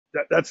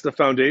that's the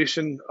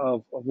foundation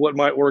of what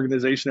my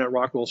organization at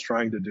Rockwell is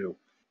trying to do: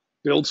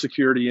 build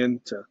security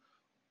into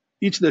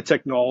each of the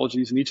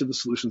technologies and each of the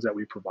solutions that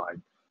we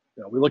provide.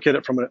 We look at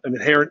it from an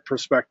inherent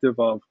perspective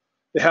of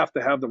they have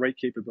to have the right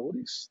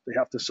capabilities. They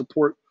have to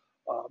support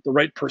the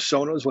right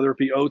personas, whether it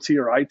be OT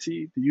or IT.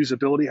 The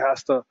usability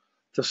has to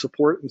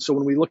support. And so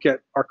when we look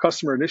at our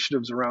customer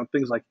initiatives around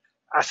things like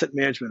asset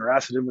management or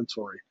asset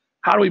inventory,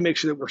 how do we make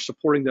sure that we're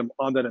supporting them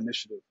on that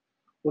initiative?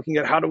 Looking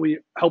at how do we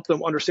help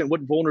them understand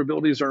what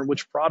vulnerabilities are in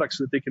which products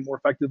so that they can more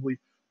effectively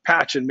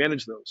patch and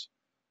manage those.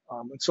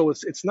 And so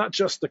it's not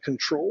just the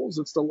controls,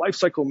 it's the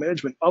lifecycle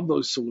management of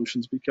those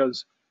solutions,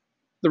 because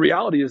the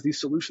reality is these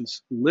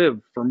solutions live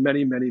for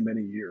many, many,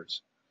 many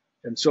years.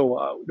 And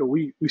so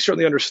we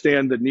certainly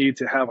understand the need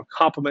to have a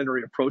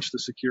complementary approach to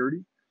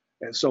security.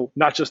 And so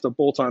not just a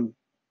bolt-on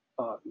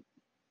uh,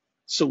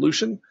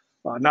 solution,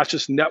 not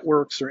just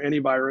networks or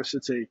antivirus.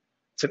 It's an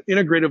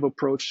integrative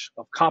approach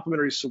of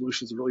complementary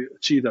solutions to really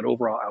achieve that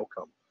overall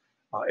outcome.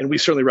 And we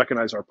certainly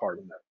recognize our part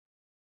in that.